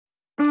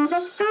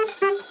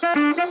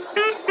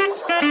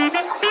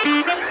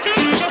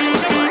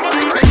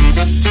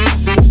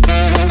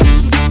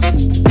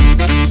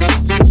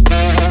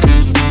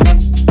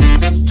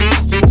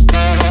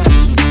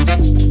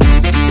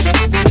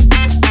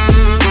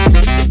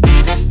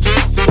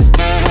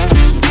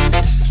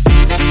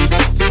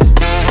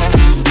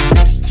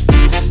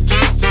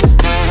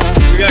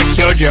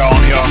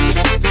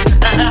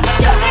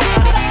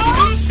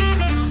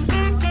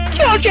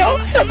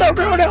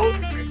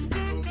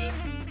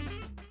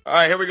All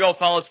right, here we go,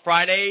 fellas.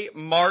 Friday,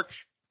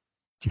 March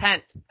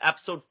 10th,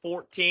 episode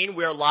 14.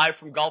 We are live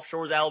from Gulf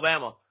Shores,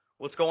 Alabama.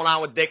 What's going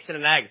on with Dixon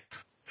and Egg?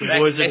 The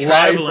boys are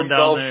traveling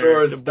down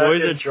there. The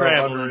boys are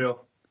traveling.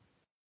 Unreal.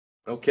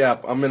 No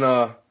cap. I'm in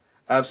a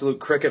absolute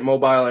cricket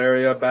mobile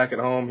area back at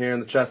home here in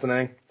the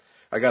Chesaning.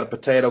 I got a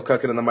potato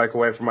cooking in the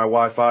microwave for my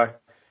Wi-Fi.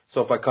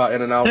 So if I cut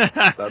in and out,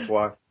 that's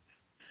why.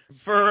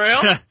 For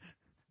real?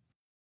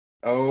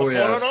 Oh,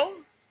 yes.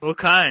 What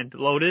kind?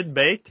 Loaded?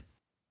 Baked?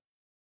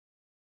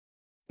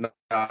 No,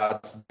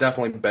 it's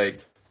definitely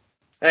baked.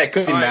 Hey, it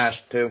could be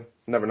mashed, too.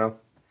 Never know.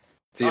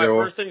 It's either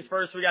or. First things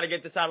first, we got to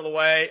get this out of the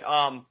way.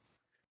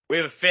 We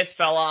have a fifth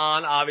fella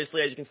on,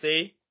 obviously, as you can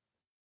see.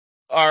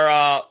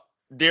 Our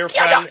dear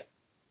friend,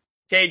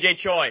 KJ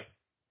Choi.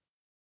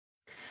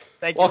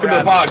 Thank you. Welcome to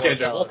the pod,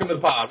 KJ. Welcome to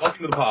the pod.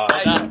 Welcome to the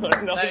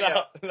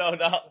pod.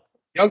 No.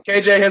 Young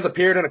KJ has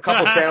appeared in a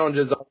couple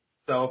challenges,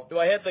 so Do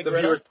I hit the the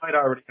grid? viewers might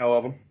already know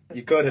of him.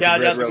 You could hit the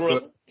grid real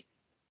quick.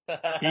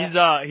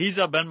 He's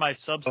been my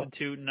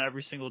substitute in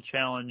every single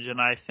challenge,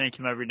 and I thank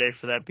him every day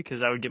for that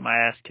because I would get my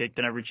ass kicked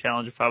in every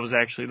challenge if I was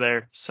actually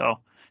there. So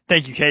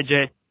thank you,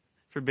 KJ,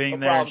 for being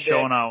there and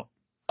showing out.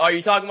 Are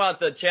you talking about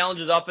the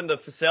challenges up in the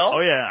facility?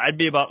 Oh yeah, I'd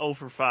be about 0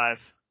 for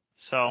 5.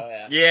 So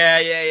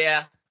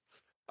Yeah.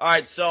 All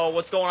right, so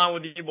what's going on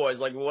with you boys?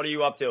 Like, what are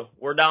you up to?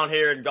 We're down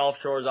here in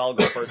Gulf Shores. I'll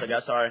go first, I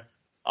guess. Sorry.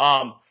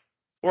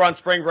 We're on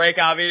spring break,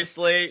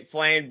 obviously,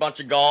 playing a bunch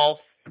of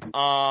golf.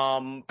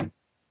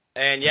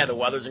 And yeah, the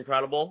weather's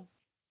incredible.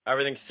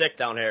 Everything's sick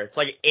down here. It's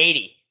like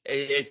 80.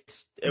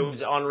 It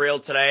was unreal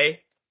today.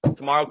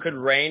 Tomorrow could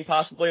rain,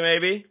 possibly,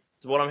 maybe,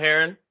 is what I'm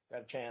hearing.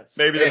 Got a chance.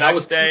 Maybe the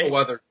next day. The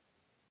weather.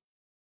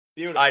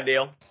 Beautiful.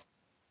 Ideal.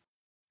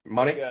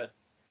 Money? Good.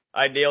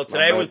 Ideal.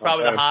 Today was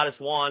probably the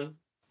hottest one.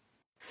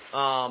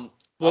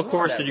 what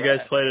course did you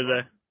guys play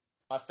today?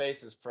 My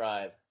face is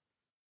fried.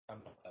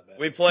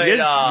 We played. You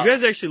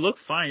guys actually look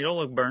fine. You don't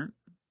look burnt.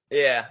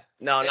 Yeah.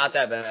 No, not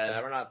that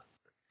bad. We're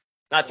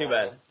not too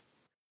bad.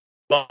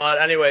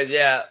 But anyways,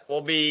 yeah,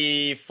 we'll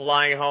be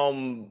flying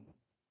home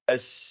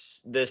as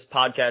this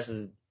podcast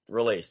is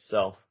released.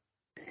 So,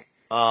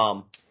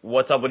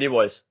 what's up with you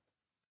boys?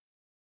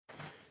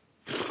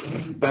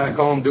 Back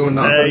home doing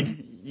nothing.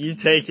 Egg, you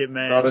take it,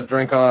 man. Got to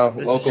drink on a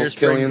This local is your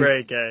spring Killian's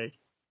break, Egg.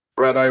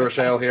 Red Irish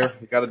Ale here.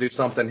 You got to do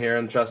something here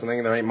in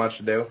Chesaning. There ain't much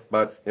to do,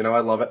 but you know I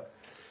love it.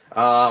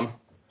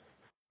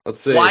 Let's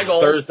see.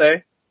 Weigold.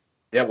 Thursday.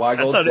 Yeah,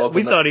 Weigold.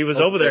 We thought he was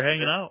over there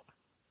hanging out.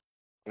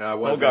 Yeah, I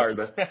was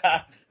guards.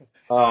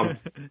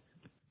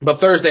 But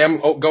Thursday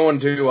I'm going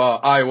to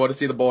Iowa to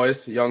see the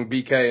boys, young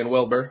BK and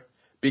Wilbur.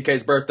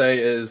 BK's birthday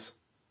is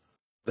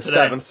the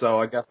Today. 7th, so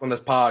I guess when this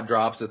pod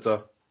drops, it's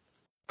a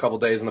couple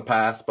days in the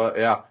past. But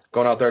yeah,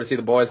 going out there to see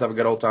the boys, have a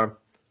good old time.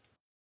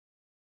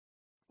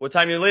 What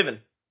time are you leaving?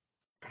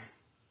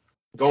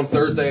 Going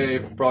Thursday,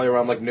 probably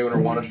around like noon or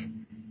 1-ish.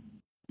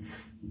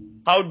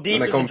 How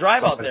deep is the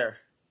drive out there?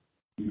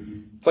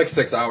 It's like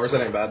 6 hours.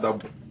 It ain't bad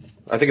though.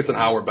 I think it's an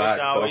hour back.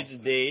 6 hours So is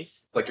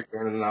days. it's like you're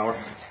going in an hour.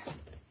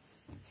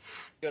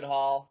 Good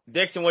haul.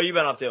 Dixon, what have you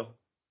been up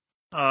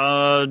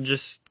to?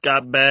 Just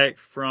got back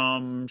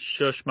from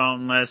Shush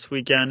Mountain last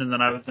weekend, and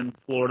then I was in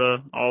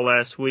Florida all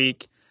last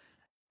week,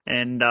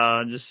 and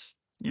just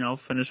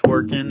finished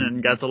working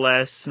and got the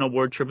last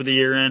snowboard trip of the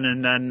year in,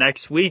 and then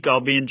next week I'll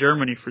be in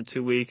Germany for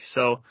 2 weeks.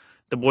 So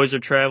the boys are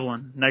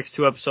traveling. Next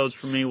 2 episodes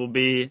for me will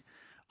be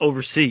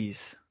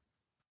overseas.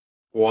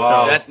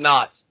 Wow, So that's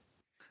nuts.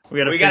 We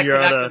got to figure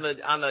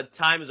connect on the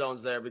time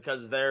zones there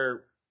because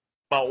they're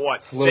about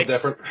what? a little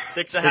different.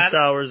 6 ahead? 6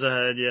 hours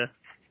ahead, yeah.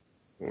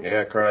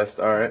 Yeah, Christ.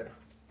 All right,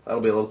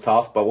 that'll be a little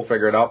tough, but we'll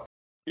figure it out.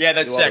 Yeah,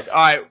 that's sick.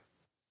 All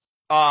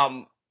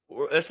right.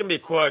 This gonna be a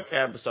quick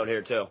episode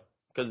here too,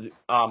 because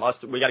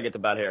we gotta get to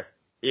bed here.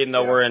 Even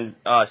though we're in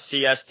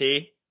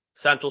CST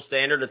Central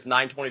Standard, it's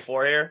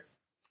 9:24 here.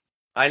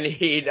 I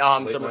need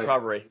some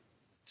recovery.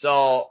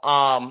 So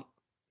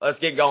let's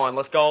get going.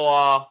 Let's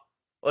go.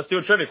 Let's do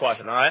a trivia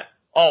question. All right.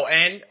 Oh,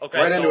 and okay.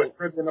 Right into it.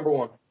 Trivia number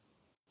 1.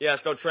 Yeah,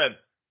 let's go trib.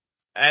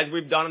 As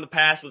we've done in the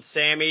past with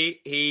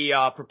Sammy, he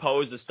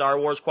proposed a Star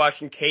Wars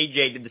question.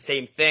 KJ did the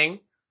same thing,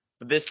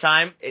 but this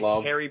time it's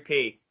Harry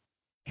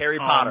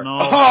Potter. No.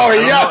 Oh,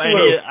 yes,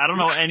 Lou. I don't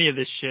know any of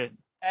this shit.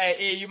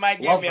 Hey, you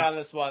might get me on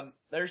this one.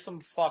 There's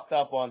some fucked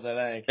up ones,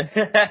 I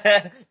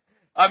think.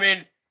 I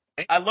mean,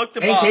 I looked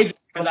him up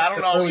because I don't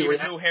know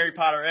who Harry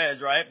Potter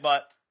is, right?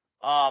 But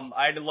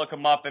I had to look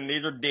him up, and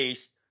these are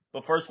decent.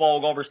 But first of all,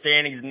 we'll go over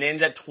standings.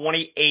 Nin's at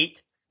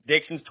 28,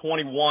 Dixon's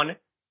 21,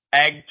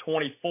 Egg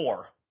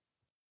 24.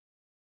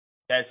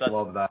 Okay, so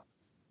Love that.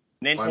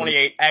 Name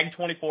 28, Egg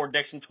 24,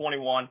 Dixon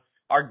 21.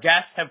 Our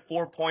guests have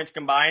 4 points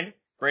combined.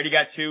 Brady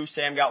got 2,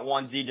 Sam got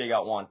 1, ZJ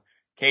got 1.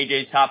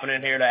 KJ's hopping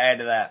in here to add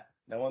to that.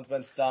 No one's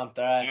been stumped,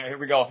 alright. Here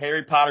we go.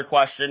 Harry Potter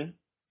question.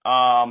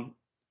 Don't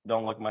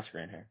look at my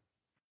screen here.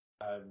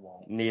 I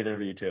won't. Neither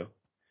of you two.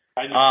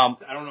 I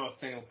don't know a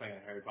single thing on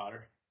Harry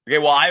Potter. Okay,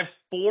 well, I have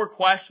 4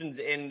 questions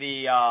in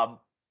the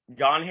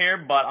gun here,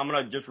 but I'm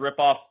going to just rip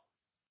off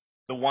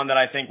the one that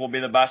I think will be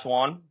the best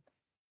one.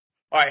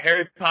 All right,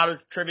 Harry Potter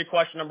trivia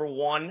question number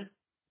 1.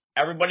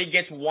 Everybody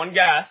gets 1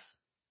 guess,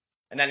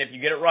 and then if you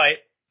get it right,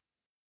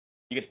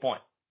 you get the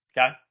point.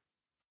 Okay?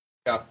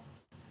 Yeah.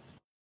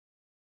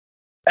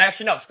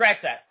 Actually, no,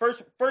 scratch that.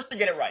 First to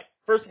get it right.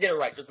 First to get it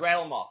right. Just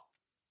rattle them off.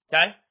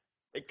 Okay?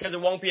 Because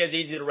it won't be as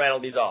easy to rattle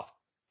these off.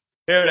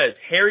 Here it is.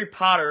 Harry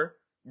Potter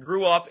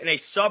grew up in a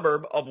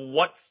suburb of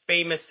what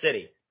famous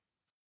city?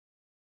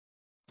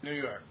 New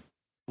York.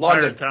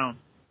 London. Town.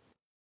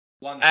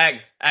 London.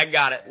 Egg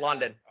got it.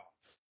 London.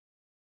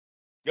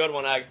 Good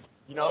one, Egg.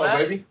 You know Oh, that?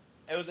 baby.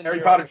 It was a Harry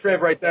New Potter York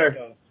trib right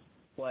there.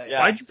 play.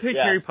 Yeah. Why'd you pick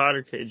Yes. Harry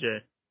Potter,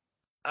 KJ?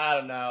 I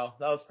don't know.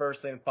 That was the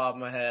first thing that popped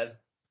in my head.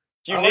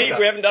 It's I like unique. that.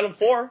 We haven't done it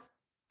before.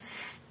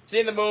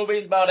 Seen the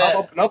movies, about I'll it.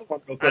 open another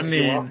one real quick I if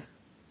you want. mean,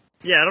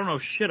 yeah, I don't know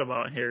shit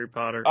about Harry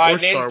Potter. All right, or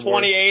Star Nate's Wars.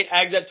 28,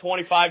 Egg's at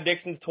 25,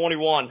 Dixon's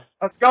 21.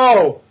 Let's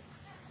go.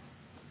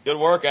 Good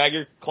work, Egg.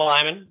 You're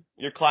climbing.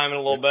 You're climbing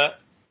a little bit.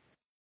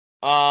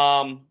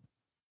 All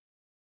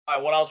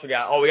right, what else we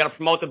got? Oh, we got to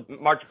promote the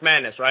March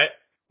Madness, right?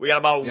 We got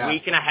about a Yeah.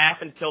 week and a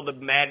half until the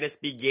madness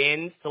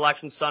begins.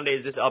 Selection Sunday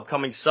is this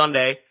upcoming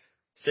Sunday,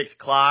 6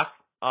 o'clock.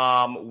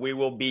 We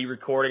will be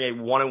recording a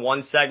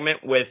 1-on-1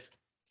 segment with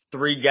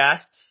 3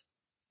 guests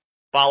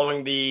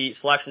following the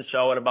selection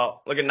show at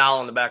about, look at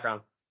Nala in the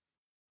background.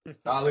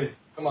 Dolly,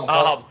 come on.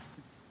 Paul.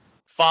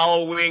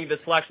 Following the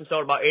selection show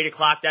at about 8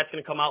 o'clock, that's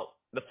going to come out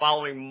the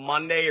following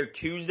Monday or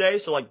Tuesday,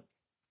 so like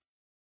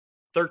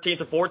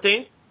 13th or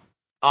 14th.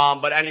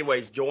 But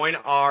anyways, join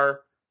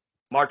our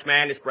March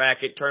Madness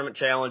bracket, Tournament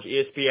Challenge,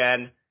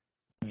 ESPN.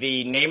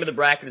 The name of the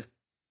bracket is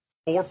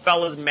Four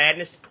Fellas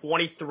Madness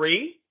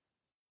 23,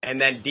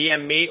 and then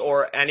DM me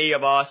or any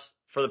of us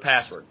for the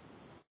password.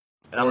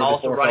 And I'm Or the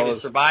also Four running a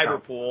Fellas Survivor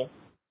account. pool,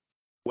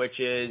 which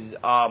is,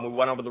 we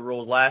went over the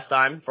rules last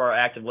time for our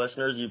active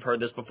listeners. You've heard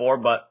this before,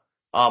 but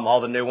all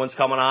the new ones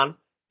coming on.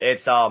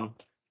 It's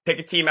pick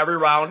a team every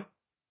round.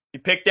 You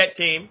pick that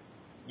team.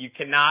 You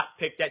cannot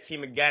pick that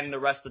team again the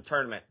rest of the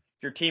tournament.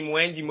 If your team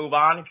wins, you move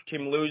on. If your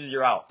team loses,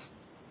 you're out.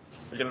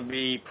 There's going to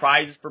be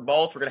prizes for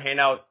both. We're going to hand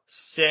out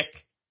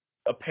sick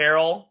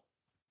apparel,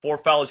 Four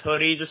Fellas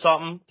hoodies or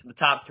something to the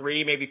top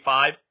 3, maybe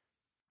 5.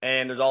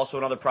 And there's also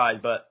another prize,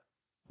 but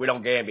we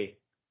don't gamby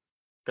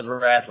because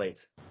we're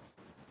athletes.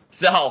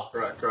 So,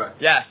 Correct.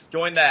 yes,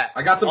 join that.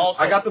 I got some.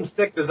 Also, I got some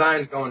sick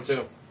designs going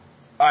too.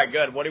 All right,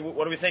 good. What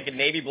are we thinking?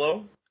 Navy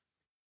blue?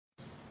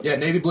 Yeah,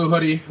 navy blue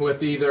hoodie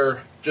with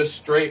either just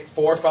straight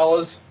Four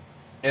Fellas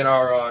in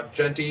our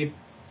Genty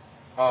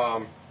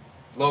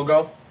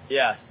logo,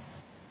 Yes.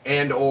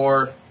 and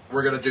or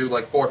we're gonna do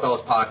like Four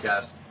Fellas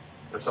podcast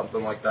or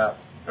something like that,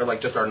 or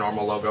like just our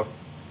normal logo.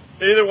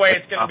 Either way,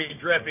 it's going to be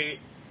drippy.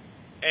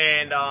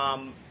 And,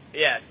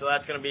 yeah, so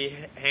that's going to be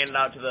handed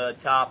out to the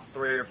top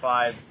 3 or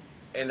 5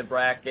 in the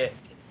bracket.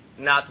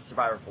 Not the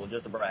Survivor pool,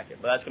 just the bracket.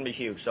 But that's going to be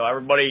huge. So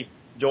everybody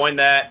join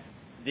that.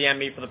 DM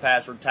me for the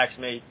password. Text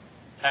me.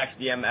 Text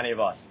DM any of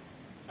us.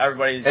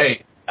 Everybody's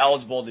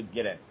eligible to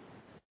get in.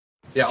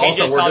 Yeah. AJ's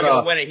Also, we're probably gonna.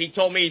 going to win it. He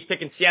told me he's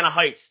picking Siena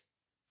Heights.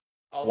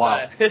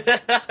 Wow. Okay.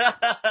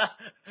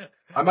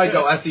 I might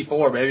go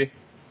SE4, baby.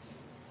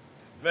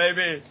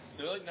 Maybe.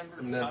 They're like number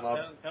Some top love.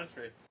 10 in the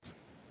country.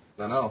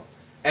 I know.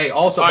 Hey,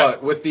 also, All right.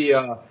 but with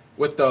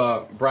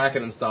the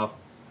bracket and stuff,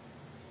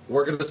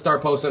 we're gonna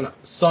start posting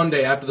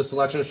Sunday after the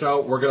selection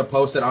show. We're gonna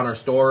post it on our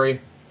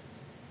story,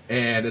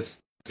 and it's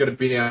gonna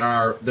be in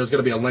our. There's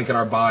gonna be a link in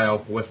our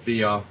bio with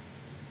the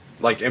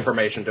like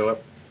information to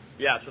it.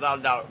 Yes, without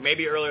a doubt.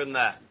 Maybe earlier than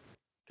that.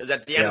 Because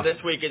at the end of Yeah.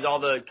 this week is all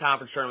the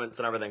conference tournaments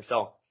and everything.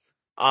 So,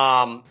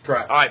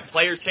 Correct. all right,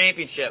 Players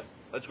Championship.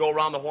 Let's go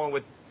around the horn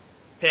with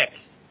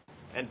picks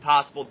and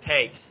possible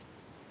takes.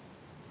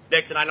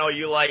 Dixon, I know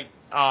you like,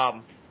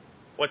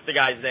 what's the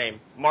guy's name?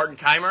 Martin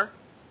Keimer?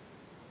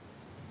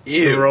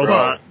 The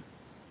robot.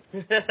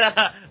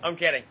 I'm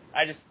kidding.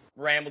 I just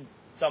rambled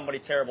somebody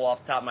terrible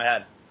off the top of my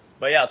head.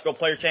 But yeah, let's go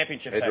Players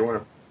Championship Hey, picks.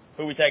 Jordan.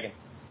 Who we taking?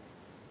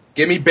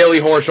 Give me Billy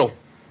Horschel.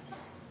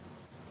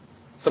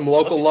 Some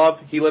local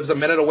love. He lives a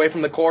minute away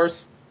from the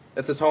course.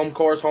 It's his home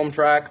course, home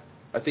track.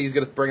 I think he's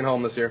gonna bring it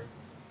home this year.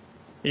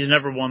 He's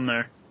never won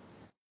there.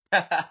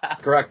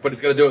 Correct, but he's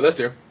gonna do it this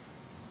year.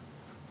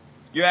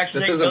 You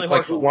actually This take isn't Billy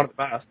like Horschel? who won it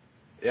past.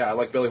 Yeah, I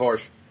like Billy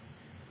Horsch.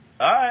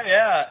 All right,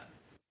 yeah.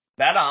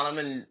 Bet on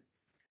him, and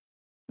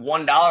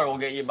 $1 will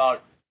get you about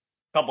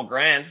a couple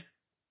grand.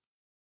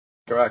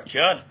 Correct.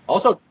 Should.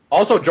 Also,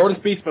 Jordan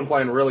Spieth's been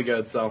playing really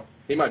good, so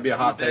he might be a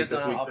hot take It's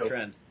this on week an too.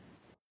 uptrend.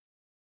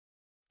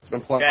 He's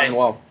been playing Okay.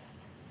 well.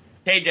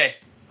 KJ.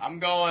 I'm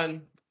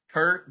going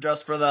Kurt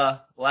just for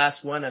the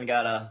last win and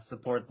gotta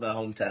support the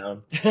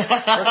hometown.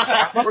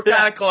 We're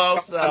kind of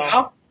close,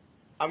 so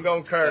I'm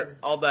going Kurt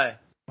all day.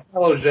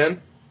 Hello,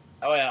 Jin.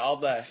 Oh yeah, all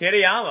day.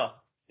 Kitayama.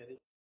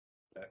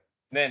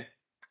 Then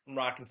I'm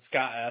rocking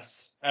Scott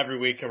S. Every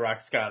week I rock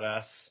Scott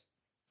S.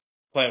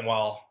 Playing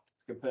well.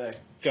 Good pick.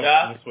 Good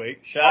Shot. this week.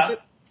 shot.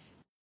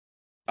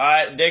 All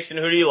right, Dixon,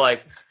 who do you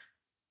like?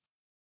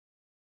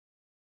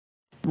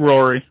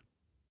 Rory.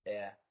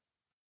 Yeah.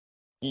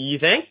 You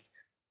think?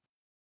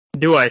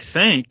 Do I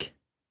think?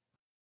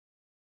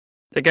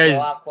 The There's a guy's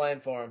lot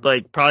playing for him.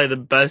 like probably the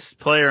best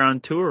player on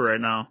tour right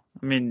now.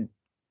 I mean,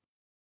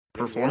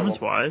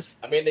 performance wise.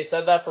 I mean, they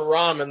said that for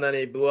Rom, and then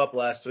he blew up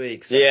last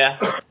week. So. Yeah.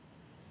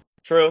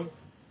 True.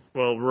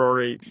 Well,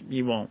 Rory,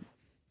 he won't.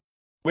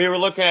 We were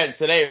looking at it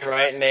today,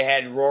 right? And they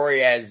had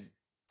Rory as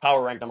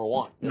power rank number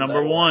 1.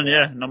 Number one,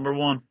 yeah, number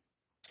one.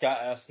 Scott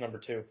S. number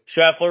 2.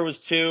 Scheffler was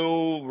 2,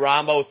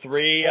 Rombo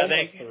 3, I Homa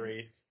think.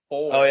 3.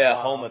 4. Oh yeah,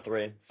 Wow. Homa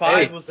 3. 5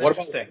 Hey, was what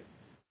about- interesting.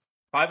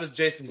 5 was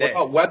Jason What Day.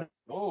 about Webb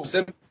Ooh.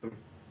 Simpson?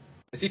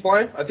 Is he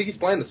playing? I think he's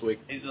playing this week.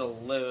 He's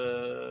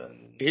a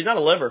He's not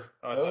a liver.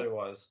 I thought he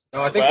was.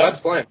 No, I think Webb? Webb's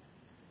playing.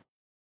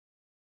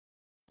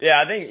 Yeah,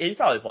 I think he's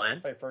probably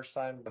playing. My first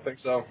time. I think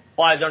so.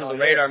 Flies under the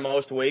radar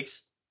most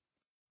weeks.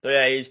 So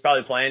yeah, he's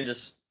probably playing,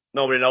 just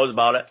nobody knows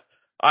about it.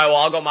 Alright, well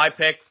I'll go my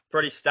pick,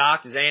 pretty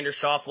stock, Xander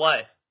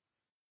Schauffele.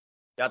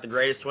 Got the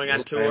greatest swing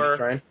on tour.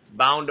 Train. He's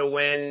bound to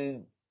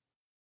win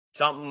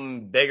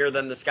something bigger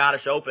than the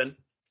Scottish Open.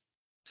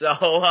 So,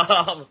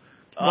 Won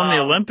the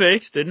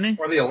Olympics, didn't he?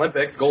 For the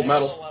Olympics, gold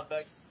medal.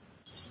 Olympics.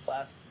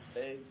 Last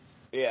big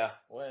Yeah.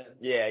 win.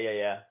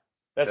 Yeah.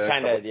 That's Yeah,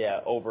 kind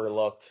of,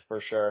 overlooked for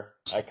sure.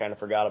 I kind of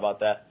forgot about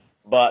that.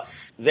 But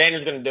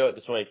Xander's going to do it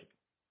this week.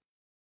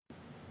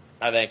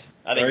 I think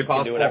Very he can do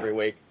possible. it every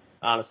week,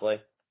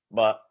 honestly.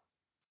 But,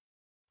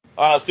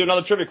 all right, let's do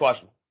another trivia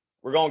question.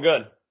 We're going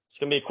good. It's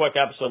going to be a quick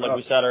episode like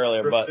we said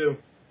earlier, but,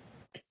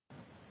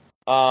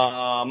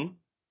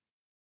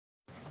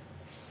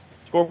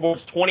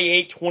 scoreboard's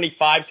 28,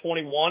 25,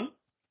 21.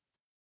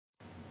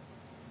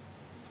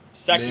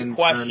 Second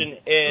question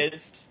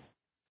is,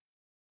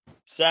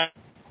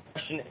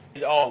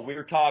 we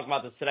were talking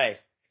about this today.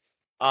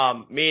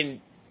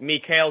 Me,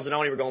 Kale,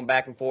 Zanoni were going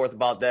back and forth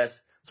about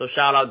this. So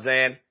shout out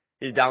Zan.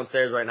 He's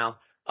downstairs right now.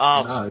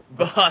 Nice.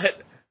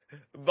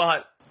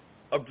 But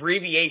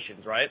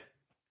abbreviations, right?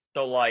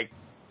 So like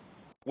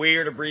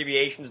weird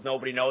abbreviations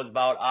nobody knows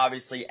about.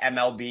 Obviously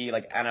MLB,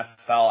 like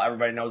NFL,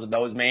 everybody knows what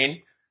those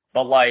mean.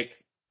 But like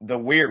the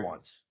weird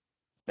ones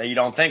that you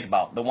don't think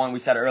about. The one we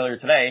said earlier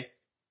today,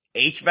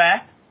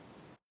 HVAC.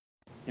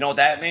 You know what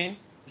that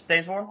means? It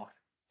stands for?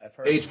 I've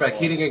heard HVAC, before.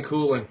 heating and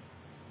cooling.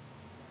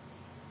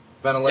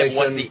 What's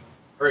Ventilation. the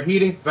Or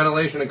heating,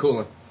 ventilation, and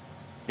cooling.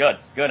 Good,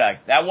 Ag.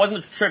 That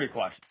wasn't a trivia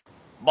question,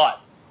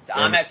 but it's on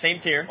Damn it. that same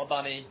tier. Well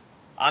done, E.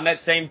 On that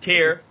same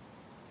tier.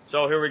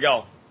 So here we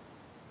go.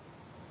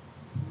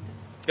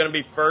 It's gonna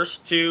be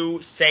first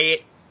to say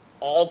it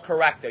all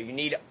correct though. You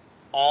need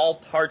all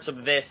parts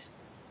of this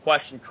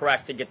question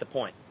correct to get the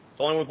point.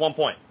 It's only with 1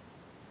 point.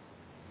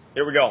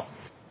 Here we go.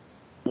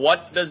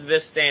 What does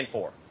this stand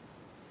for?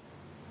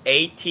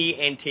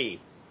 AT&T.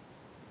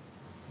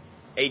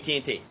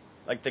 AT&T.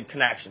 Like the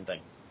connection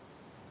thing.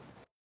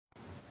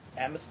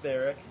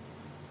 Atmospheric.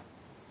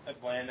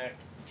 Atlantic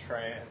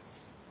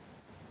Trans.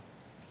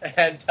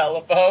 And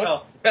telephone.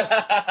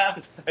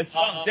 Oh. It's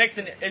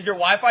Dixon, is your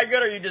Wi-Fi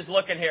good or are you just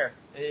looking here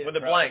with the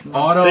blank?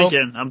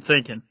 I'm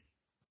thinking.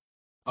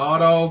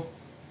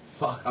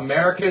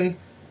 American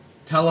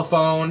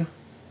telephone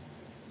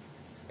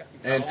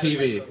and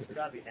TV. It's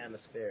gotta be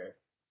atmospheric.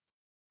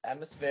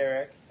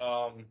 Atmospheric.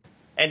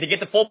 And to get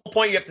the full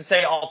point, you have to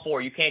say all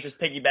four. You can't just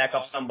piggyback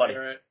off somebody.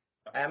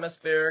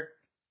 Atmospheric.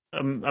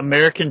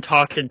 American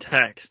talk and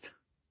text.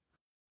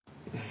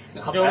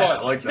 Not Go bad. on.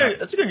 I like That's that.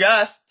 that's a good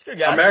guess. It's a good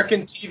guess.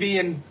 American TV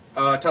and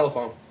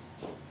telephone.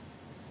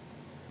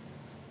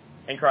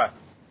 Incorrect.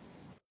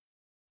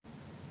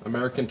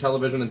 American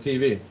television and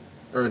TV.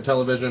 Or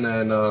television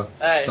and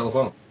Hey.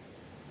 telephone.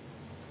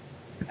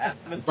 Bro,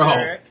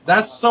 Atmospheric.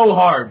 that's so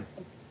hard.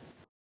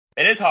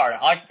 It is hard.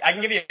 I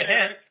can give you a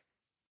hint.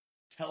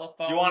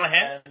 Telephone. You want a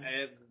hint?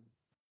 And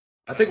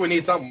I think we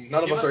need something.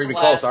 None of Give us us are the even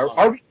last close. one.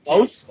 Are we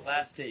close? The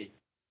last T.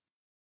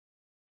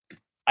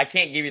 I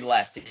can't give you the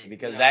last T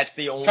because No. that's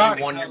the only Got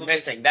it. one you're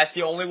missing. That's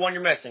the only one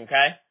you're missing,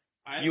 okay?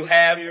 You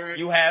atmospheric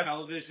have-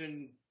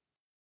 television.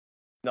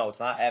 No, it's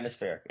not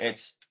atmospheric.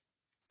 It's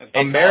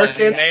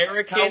American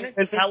American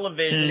television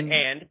television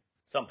and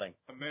something.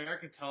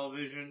 American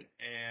television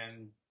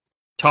and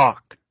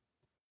Talk.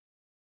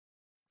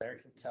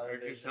 American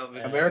television.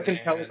 television. American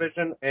and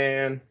television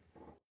and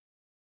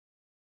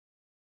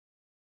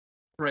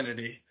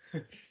Trinity.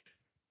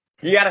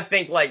 You gotta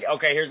think like,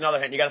 okay, here's another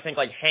hint. You gotta think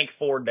like Hank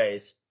Ford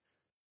days.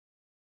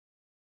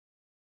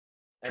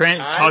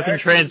 Talking American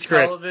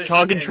transcript. television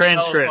Talking and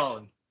transcript.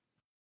 Telephone.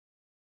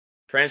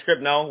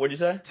 Transcript, no. What'd you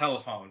say?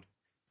 Telephone.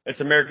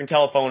 It's American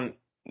telephone.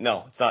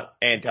 No, it's not.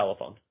 And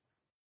telephone.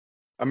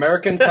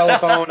 American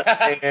telephone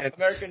and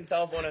American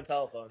telephone and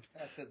telephone.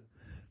 I said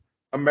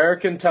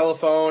American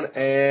telephone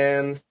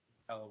and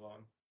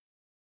telephone.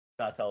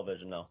 Not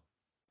television, no.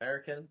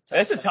 American.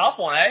 It's a tough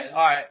one, eh? All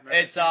right,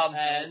 it's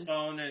And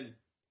Telephone and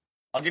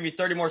I'll give you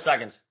 30 more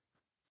seconds.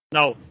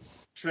 No.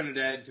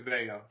 Trinidad and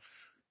Tobago.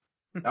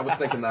 I was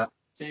thinking that.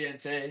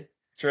 TNT.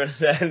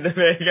 Trinidad and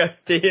Tobago,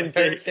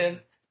 TNT.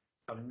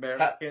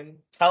 American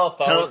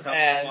Telephone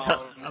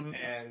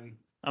and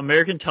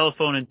American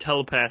telephone and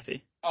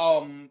telepathy.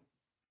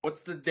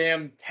 what's the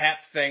damn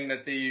tap thing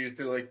that they use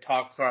to like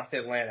talk across the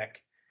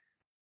Atlantic?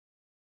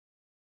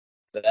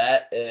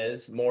 that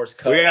is Morse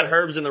code. We got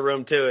Herbs in the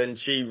room too, and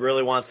she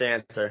really wants to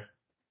answer.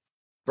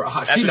 Bro,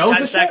 After she knows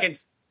 10 this shit?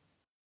 seconds.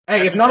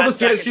 Hey, if After none of 10 us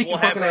get it, she seconds, can we'll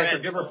have fucking her answer.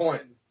 in. Give her a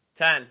point.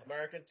 10,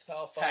 American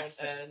telephone Text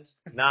it.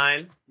 and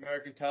 9,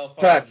 American telephone.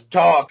 Text,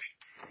 talk.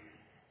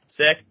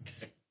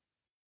 6,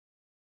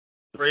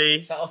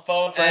 3,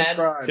 telephone and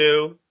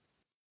 2,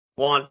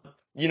 1.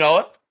 You know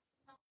it?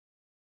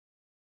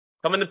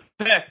 Come in the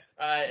pick.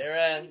 Alright, you're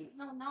in.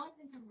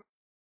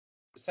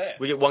 Say it.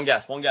 We get one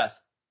guess. One guess.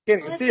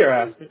 Can't even see her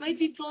ass. Might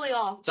be totally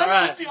off. It's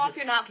alright. Totally off,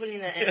 you're not putting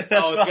it in.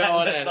 Oh, it's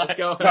going in. It's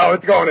going in. No,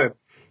 it's going in.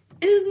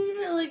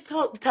 Isn't it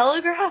like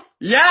telegraph?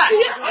 Yeah.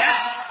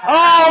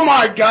 Oh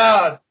my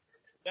god!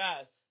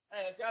 Yes.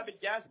 Hey, it's gotta be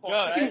gas point,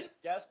 Good. right?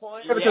 Gas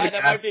point? Give it to Yeah, the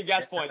that gas. might be a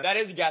guess point. That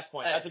is a guess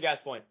point. Hey. That's a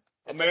guess point.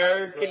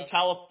 American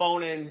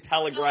telephone and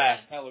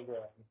telegraph.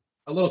 Telegram.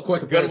 A little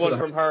quick. Good appearance one of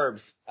the- from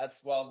Herbs. That's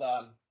well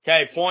done.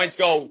 Okay, points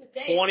go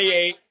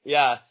 28.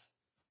 Yes.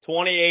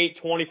 28,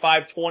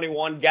 25,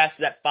 21. Guess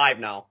is at 5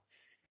 now.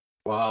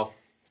 Wow.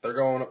 They're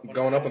going up in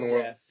the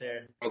world Yes,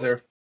 here.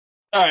 here.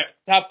 All right,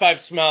 top 5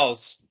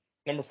 smells.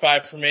 Number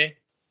 5 for me,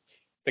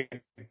 the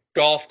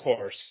golf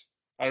course.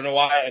 I don't know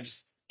why. I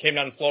just came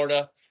down to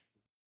Florida.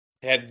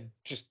 It had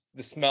just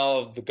the smell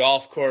of the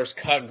golf course,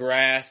 cut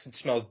grass. It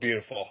smells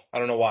beautiful. I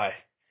don't know why.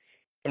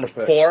 Number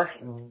 4,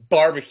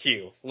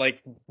 barbecue.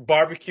 Like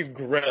barbecue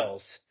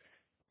grills.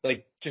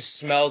 Like just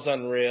smells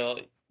unreal.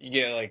 You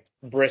get like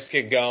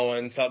brisket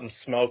going, something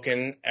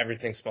smoking.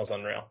 Everything smells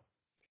unreal.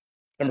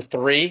 Number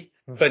 3,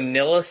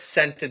 vanilla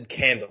scented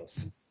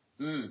candles.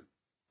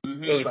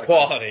 Those are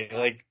quality.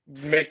 Like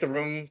make the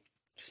room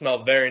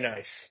smell very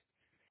nice.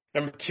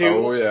 Number 2,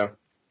 Oh yeah.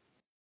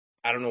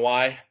 I don't know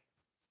why,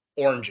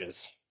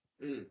 oranges.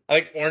 I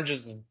like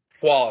oranges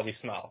quality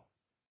smell.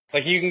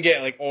 Like you can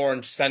get like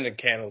orange scented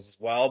candles as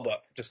well,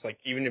 but just like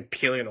even if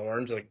peeling an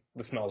orange, like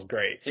the smell's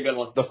great. It's a good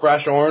one. The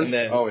fresh orange. And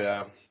then- Oh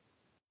yeah.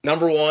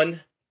 Number 1,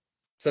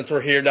 since we're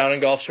here down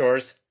in Gulf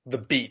Shores, the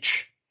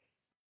beach.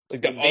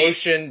 Like the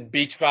ocean,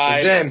 beach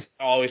vibes,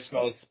 always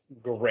smells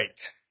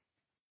great.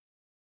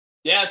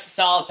 Yeah, it's a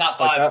solid top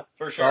Like 5 that?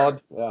 for sure.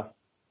 Solid. Yeah.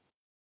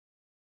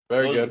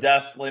 Very Those good.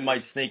 definitely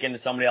might sneak into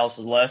somebody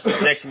else's list.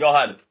 Dixon, go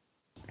ahead.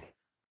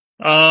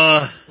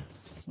 I'm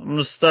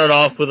gonna start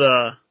off with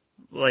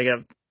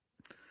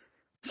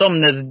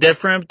something that's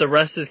different. The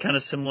rest is kind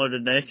of similar to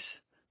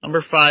Nick's.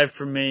 Number 5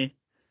 for me,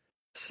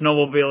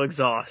 snowmobile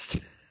exhaust.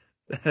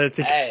 That's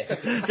a, Hey.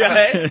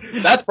 Okay.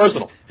 That's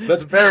personal.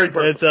 That's very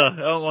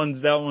personal.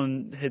 It's that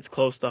one hits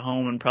close to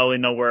home and probably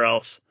nowhere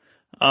else.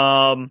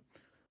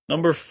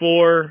 Number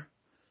 4,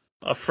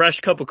 a fresh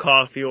cup of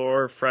coffee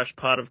or a fresh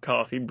pot of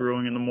coffee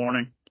brewing in the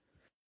morning.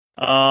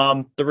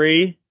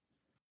 3,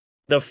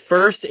 the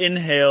first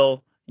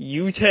inhale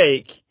you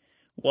take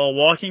while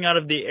walking out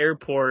of the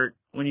airport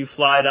when you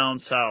fly down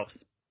south.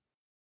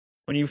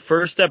 When you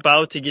first step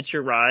out to get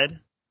your ride,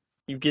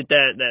 you get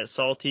that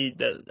salty,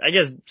 I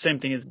guess same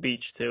thing as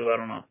beach too, I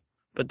don't know.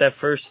 But that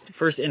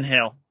first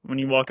inhale when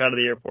you walk out of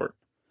the airport.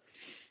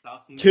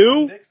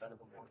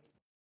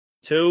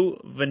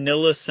 2,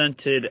 vanilla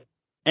scented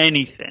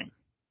anything.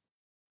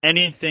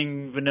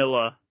 Anything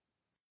vanilla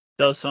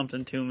does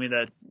something to me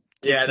that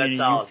Yeah, gives me that's a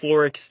solid.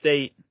 euphoric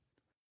state.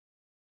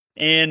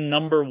 And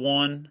number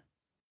 1,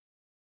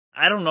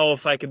 I don't know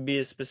if I could be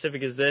as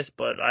specific as this,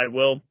 but I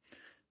will.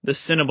 The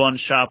Cinnabon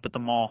shop at the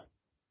mall.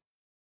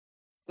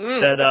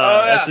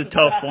 That's a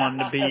tough one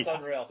to beat. That's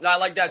unreal. I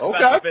like that Okay.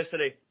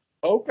 specificity.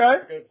 Okay.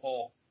 Good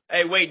pull.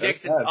 Hey, wait,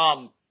 That's Dixon.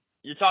 bad.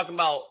 You're talking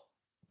about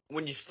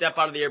when you step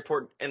out of the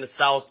airport in the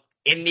south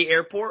in the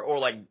airport, or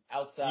like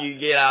Outside. you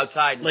get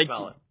outside and Like-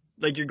 smell it?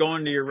 Like you're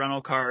going to your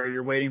rental car, or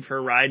you're waiting for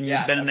a ride, and Yes,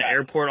 you've been in the okay.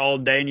 airport all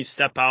day, and you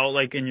step out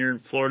like and you're in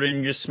Florida, and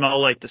you just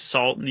smell like the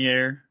salt in the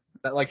air.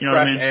 That like You know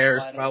what I fresh mean? air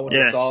smell with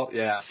Yeah. the salt.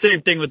 Yeah.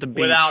 Same thing with the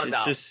beach. Without a it's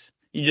doubt. just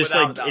you just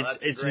Without a like doubt,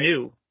 that's it's great.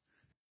 new.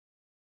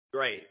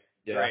 Great.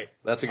 Yeah. Great.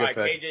 That's a All good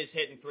right, pick. KJ's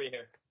hitting 3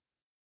 here.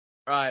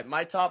 Alright,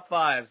 my top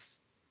 5s.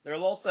 They're a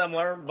little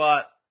similar,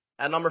 but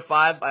at number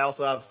 5, I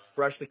also have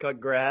freshly cut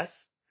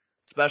grass,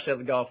 especially at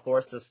the golf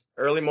course. Just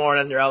early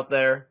morning, you're out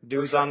there,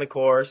 dews on the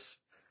course.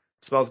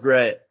 It smells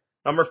great.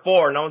 Number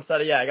 4, no one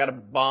said it yet. I got a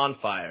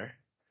bonfire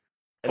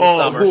in the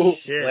summer, ooh,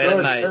 shit. late at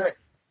good night. pick.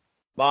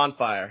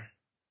 Bonfire.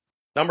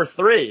 Number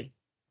 3,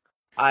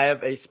 I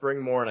have a spring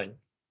morning.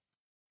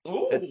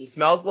 Ooh. It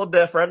smells a little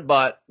different,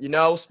 but you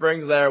know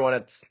spring's there when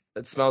it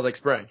smells like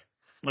spring.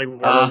 Like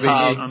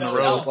ROV. on the No,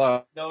 road.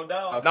 Wow. No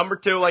doubt. Number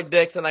 2, like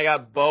Dixon, I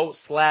got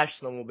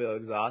boat/snowmobile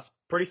exhaust.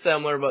 Pretty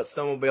similar, but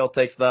snowmobile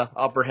takes the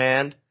upper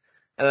hand.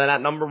 And then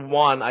at number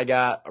 1, I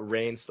got a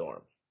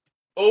rainstorm.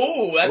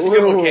 Ooh, that's a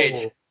good one,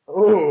 Cage.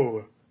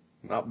 Ooh.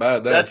 Not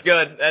bad there. That's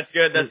good. That's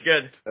good. That's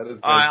good. That is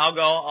good. All right, I'll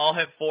go. I'll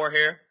hit 4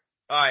 here.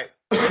 All right,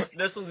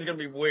 this one's gonna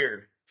be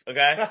weird,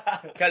 okay?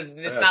 Because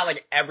it's not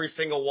like every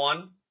single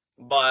one,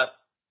 but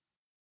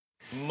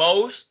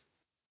most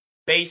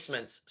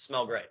basements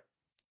smell great.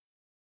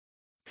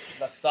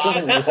 The stock,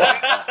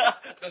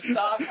 the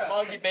stock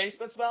monkey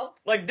basement smell.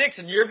 Like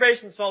Dixon, your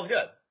basement smells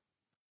good.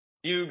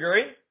 You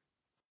agree?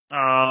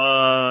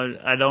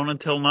 I don't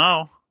until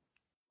now.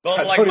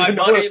 But I like don't my even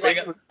know buddy, what a like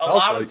basement a smells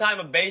lot of like. the time,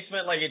 a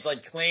basement like it's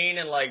like clean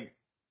and like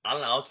I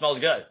don't know, it smells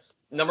good.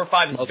 Number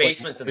 5 is Smells like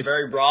basements. It's moist.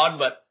 very broad,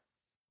 but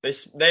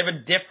they have a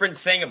different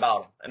thing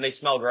about them, and they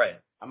smell great.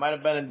 I might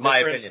have been in My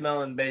different opinion.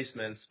 smelling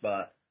basements,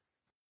 but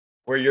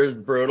Were yours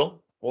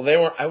brutal? well, they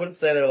weren't. I wouldn't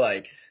say they're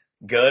like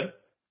Good.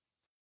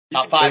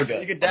 Top 5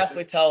 good. You could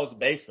definitely tell it was a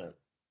basement.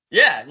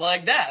 Yeah,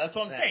 like that. That's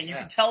what I'm Yeah, saying. You yeah.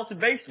 can tell it's a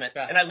basement,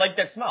 Yeah. and I like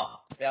that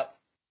smell. Yep.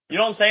 You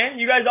know what I'm saying?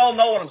 You guys all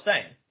know what I'm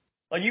saying.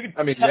 Like you can.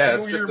 I mean, tell, yeah,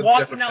 it's when just you're a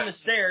walking different down the scent.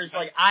 stairs,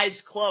 like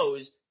eyes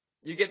closed.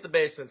 You get the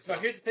basement So smell.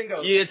 here's the thing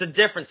though. It's a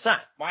different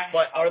scent. My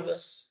But are the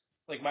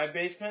like my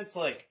basements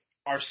like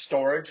are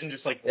storage and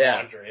just like Yeah.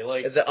 laundry.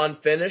 Like is it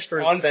unfinished or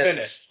is it finished?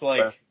 unfinished.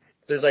 Like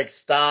There's like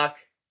stock.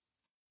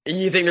 And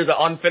you think there's an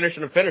unfinished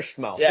and a finished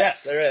smell? Yeah.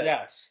 yes, there is.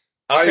 Yes.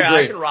 I Okay, I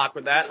agree. can rock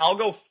with that. I'll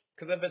go.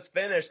 Because if it's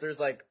finished, there's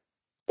like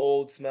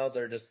old smells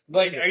that are just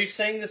Like, are you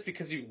saying this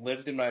because you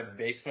lived in my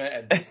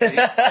basement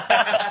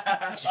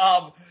at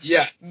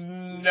Yes.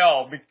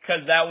 No,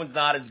 because that one's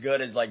not as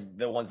good as like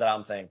the ones that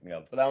I'm thinking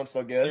of. But that one's so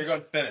You're good.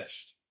 going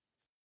finished.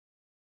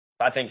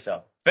 I think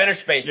so.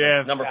 Finished basements,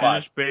 Yeah, number 5.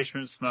 finished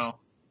basement smell.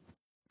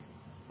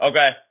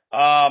 Okay.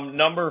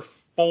 Number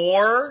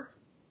 4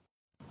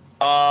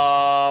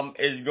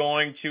 is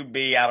going to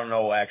be, I don't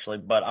know actually,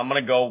 but I'm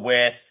gonna go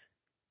with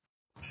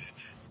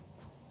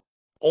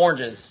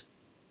oranges.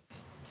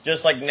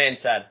 Just like Nin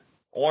said.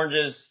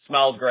 Oranges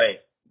smells great.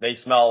 They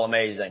smell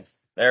amazing.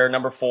 They're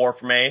number 4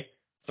 for me.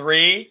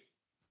 3,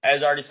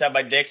 as already said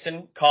by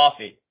Dixon,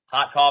 coffee.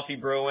 Hot coffee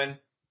brewing.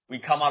 We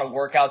come out of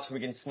workouts so we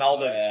can smell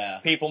the Yeah.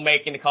 people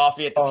making the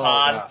coffee at the Oh,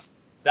 pod yeah.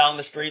 down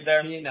the street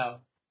there. You know,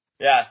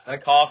 Yes,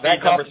 That coffee.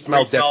 That number coffee 3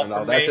 smells smell different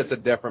for though. That me. shit's a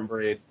different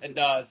breed. it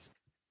does.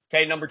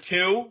 Okay, number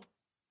 2,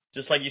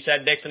 just like you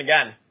said, Dixon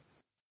again.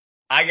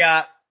 I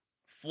got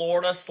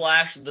Florida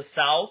 / the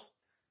South,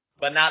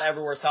 but not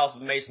everywhere south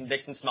of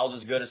Mason-Dixon smells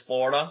as good as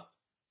Florida.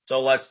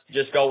 So let's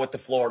just go with the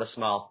Florida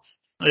smell.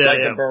 Yeah, like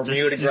yeah. the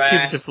Bermuda just grass,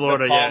 keep it to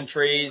Florida, the palm yeah.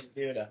 trees,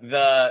 Dude.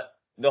 the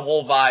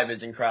whole vibe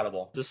is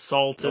incredible. The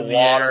salt The of the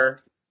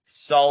water,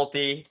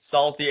 salty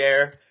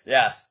air.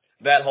 Yes,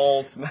 that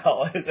whole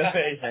smell is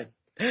amazing.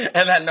 And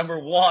then number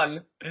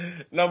one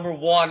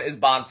is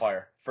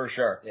bonfire for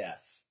sure.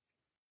 Yes.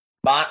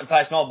 If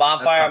I smell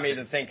bonfire, I'm That's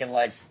either thinking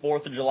like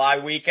 4th of July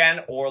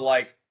weekend or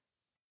like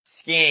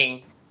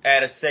skiing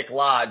at a sick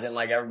lodge and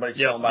like everybody's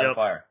Yep, chilling by the yep.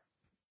 fire.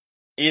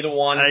 Either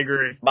one, air. I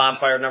agree.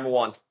 bonfire number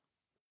 1.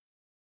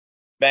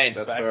 Bane,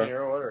 That's Back in fair.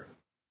 your order.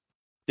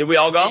 did we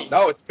all go?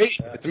 No, it's me.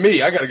 It's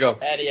me. I gotta go.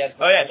 Eddie has.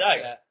 Oh, yeah, Doug.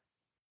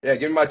 Yeah,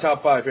 give me my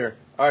top 5 here.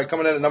 All right,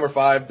 coming in at number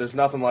 5. There's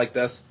nothing like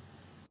this.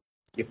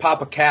 You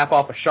pop a cap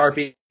off a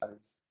Sharpie.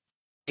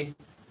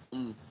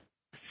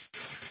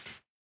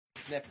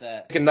 Snip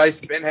that. Take a nice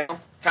inhale.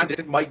 Kind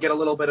of might get a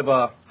little bit of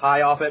a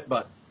high off it,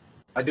 but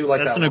I do like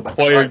That's that. an a little bit.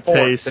 acquired All right, 4,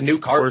 taste The new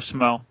car. or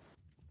smell.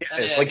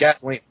 It's like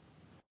gasoline.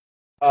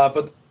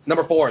 But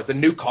number 4, the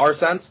new car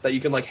scents that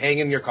you can like hang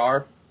in your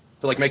car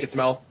to like make it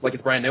smell like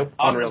it's brand new.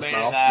 Unreal Underrated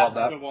smell. that. Love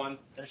that. Good one.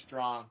 They're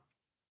strong.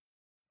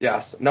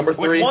 Yes. Number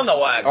 3. Which one though,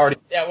 Wag? Already.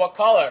 Yeah. What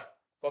color?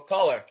 What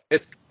color?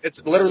 It's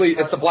literally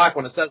it's the black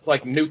one. It says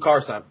like new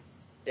car scent.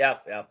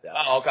 Yep.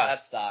 Oh, okay.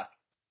 That's stock.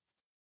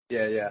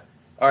 Yeah.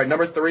 All right,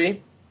 number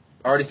 3.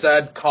 Already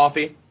said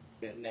coffee,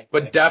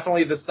 but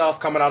definitely the stuff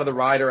coming out of the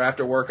rider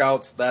after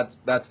workouts.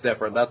 That's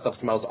different. That stuff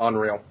smells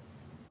unreal.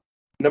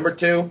 Number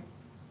 2.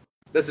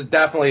 This is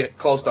definitely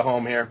close to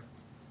home here.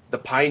 The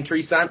pine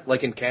tree scent,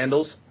 like in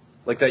candles,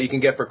 like that you can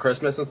get for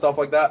Christmas and stuff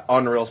like that.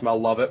 Unreal smell.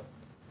 Love it.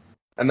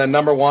 And then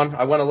number 1,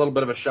 I went a little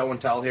bit of a show and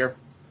tell here,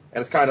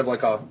 and it's kind of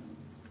like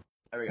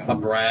There we a go.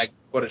 brag,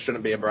 but it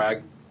shouldn't be a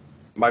brag.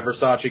 My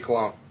Versace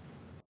cologne.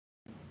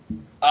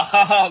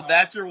 Oh,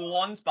 that's your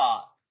one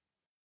spot.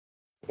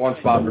 One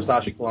spot,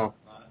 Versace cologne.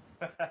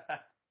 Yeah,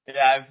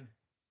 I've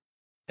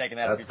taken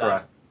that That's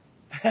a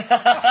few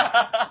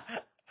times.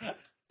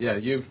 Yeah,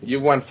 you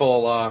went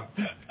full. I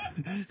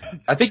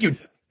think you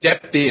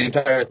dipped the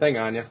entire thing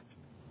on you.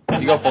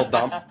 You go full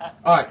dump.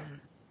 All right,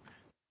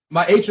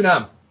 my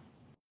H&M,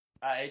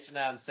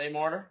 H&M, same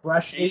order.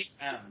 freshly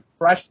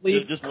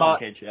Just one cut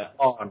cage, yeah.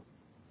 lawn.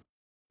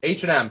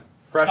 H&M,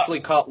 freshly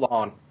cut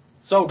lawn.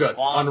 So good,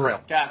 Lawn. unreal.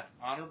 Okay.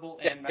 Honorable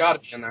Yeah, and gotta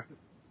be in there.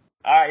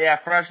 All right, yeah,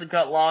 freshly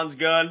cut lawn's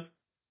good.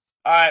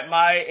 All right,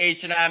 my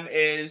H&M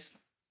is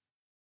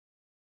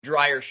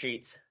dryer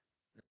sheets.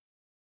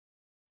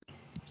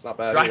 It's not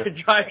bad. Either.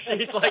 Dryer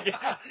sheets, like.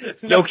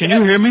 Yo, can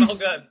you hear me? Smell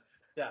good.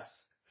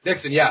 yes.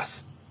 Dixon,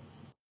 yes.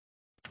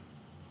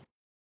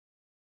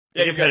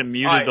 Yeah, You've you're had it good.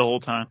 muted All right, the whole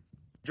time.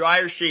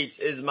 dryer sheets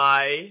is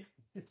my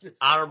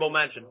honorable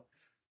mention.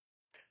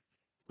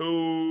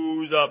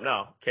 Who's up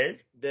now? Cage?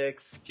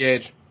 Dicks.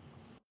 Gage.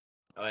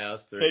 Oh yeah,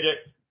 that's 3. KJ.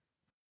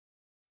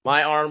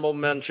 My honorable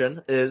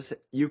mention is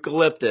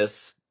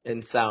eucalyptus in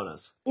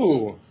saunas.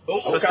 Ooh.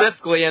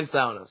 Specifically in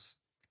saunas.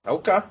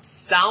 Okay.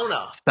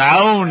 Sauna.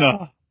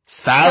 Sauna.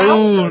 That's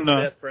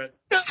Sauna. different.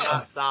 Not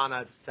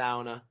sauna, it's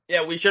sauna.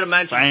 Yeah, we should have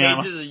mentioned Sauna.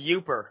 Cage is a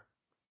Youper.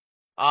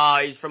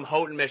 He's from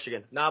Houghton,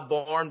 Michigan. Not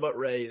born, but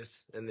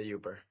raised in the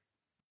Youper.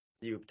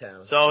 Youp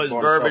town. So his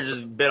Born verbiage in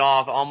is a bit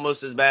off,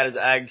 almost as bad as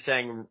Egg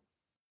saying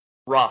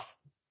rough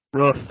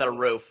Rough. instead of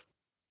roof.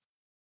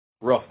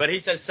 Rough. But he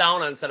says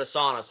sauna instead of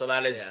sauna, so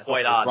that is Yeah,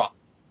 quite odd. Rough.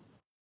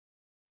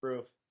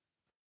 Roof.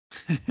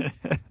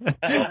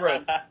 It's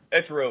roof.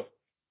 It's roof.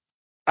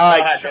 All Go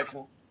right. ahead,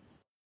 Dixon.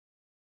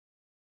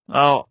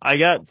 Oh, I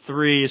got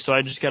 3, so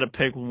I just got to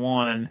pick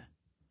one.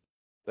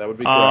 That would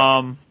be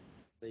correct.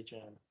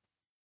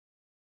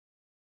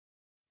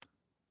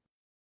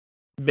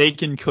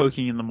 Bacon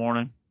cooking in the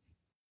morning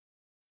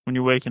when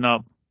you're waking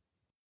up.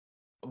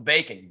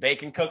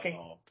 Bacon cooking?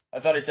 I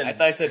thought he said I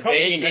thought I said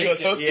cooking. bacon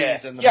cookies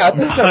Yeah. in the Yeah, I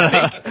morning.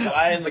 think I said,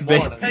 why in the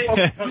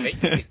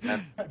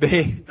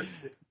morning?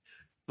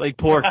 Like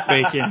pork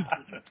bacon.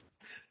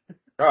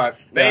 All right.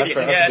 Bacon. that's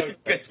fair. Yeah, it's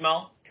a good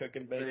smell.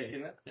 Cooking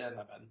bacon. Yeah,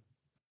 not bad.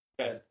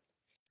 Good.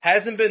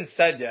 Hasn't been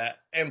said yet,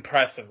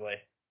 impressively.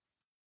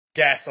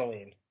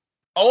 Gasoline.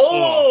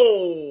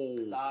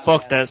 Oh!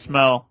 Fuck that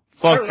smell. I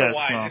Fuck don't know that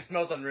why. smell. It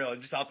smells unreal.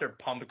 Just out there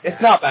pumping. It's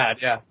gas. not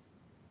bad, yeah.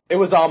 It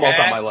was almost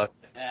Gas. on my list.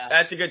 Yeah.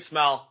 That's a good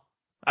smell.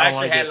 I I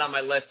actually like had it. it on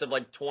my list of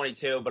like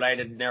 22, but I had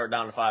to narrow it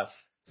down to 5.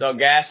 So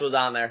gas was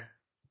on there.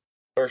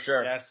 For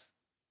sure. Yes.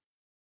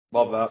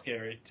 Love that.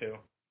 Scary too.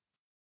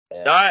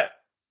 All right.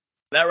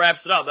 That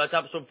wraps it up. That's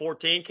episode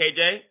 14.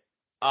 KJ,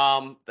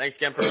 thanks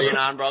again for being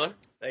on, brother.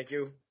 Thank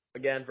you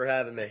again for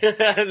having me.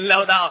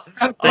 No doubt.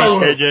 Thanks,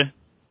 KJ.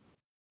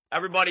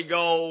 Everybody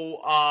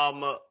go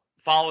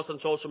follow us on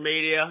social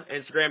media,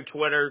 Instagram,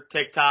 Twitter,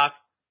 TikTok,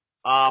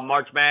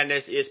 March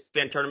Madness,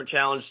 ESPN Tournament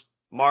Challenge,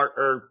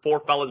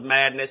 Four Fellas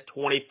Madness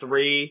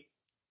 23.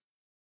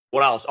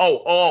 What else?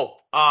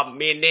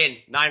 Me and Nin,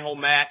 9-hole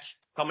match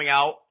coming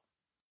out.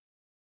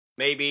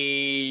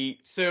 Maybe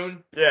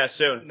Soon. yeah,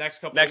 soon.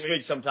 Next Next weeks.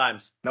 week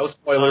sometimes. No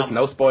spoilers,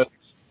 no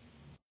spoilers.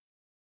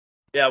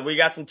 Yeah, we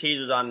got some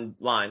teasers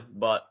online,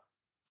 but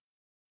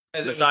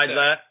And besides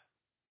that,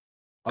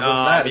 Other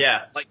than that, it's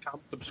yeah. like,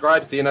 comment,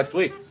 subscribe. See you next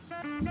week.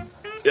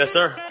 yes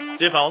sir.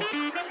 See you fellas. All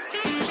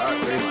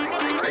right, peace.